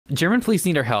German police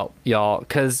need our help, y'all,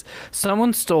 because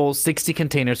someone stole 60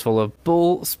 containers full of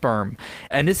bull sperm.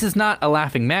 And this is not a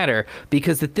laughing matter,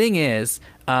 because the thing is,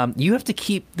 you have to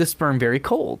keep the sperm very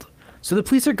cold. So the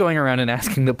police are going around and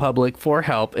asking the public for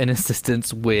help and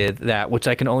assistance with that, which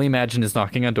I can only imagine is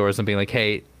knocking on doors and being like,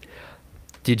 hey,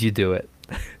 did you do it?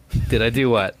 Did I do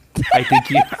what? I think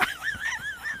you...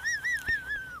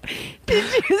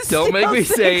 Did you Don't make me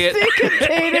say it. 60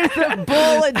 containers of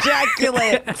bull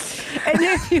ejaculate? And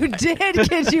if you did,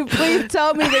 could you please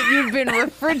tell me that you've been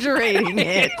refrigerating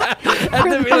it?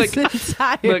 And then be like,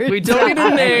 entire look, we don't need a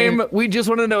time? name. We just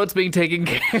want to know it's being taken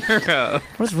care of.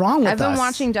 What's wrong with I've been us?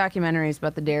 watching documentaries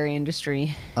about the dairy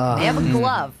industry. They have a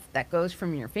glove that goes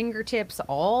from your fingertips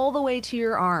all the way to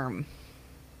your arm.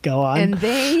 Go on. And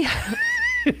they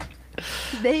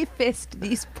fist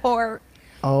these poor...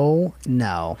 Oh,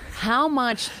 no. How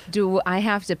much do I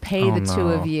have to pay the two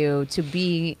of you to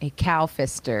be a cow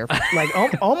fister? Like,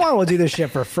 Omar will do this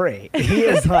shit for free. He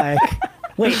is like,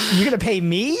 wait, you're going to pay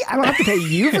me? I don't have to pay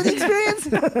you for the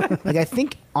experience? Like, I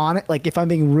think on it, like, if I'm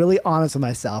being really honest with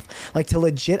myself, like, to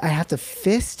legit, I have to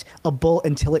fist a bull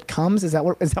until it comes? Is that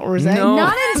what we're saying? No.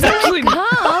 Not until it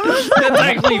comes. That's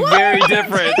actually very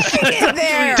different. Get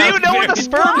there. Do you know where the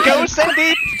sperm goes,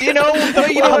 Sandeep? Do you know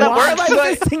how that Why am works?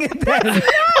 I fisting it then?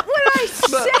 Not what I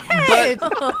said.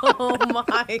 but- Oh my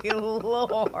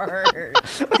lord!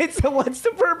 Wait, so what's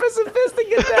the purpose of fisting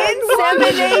it then?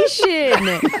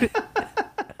 Insemination.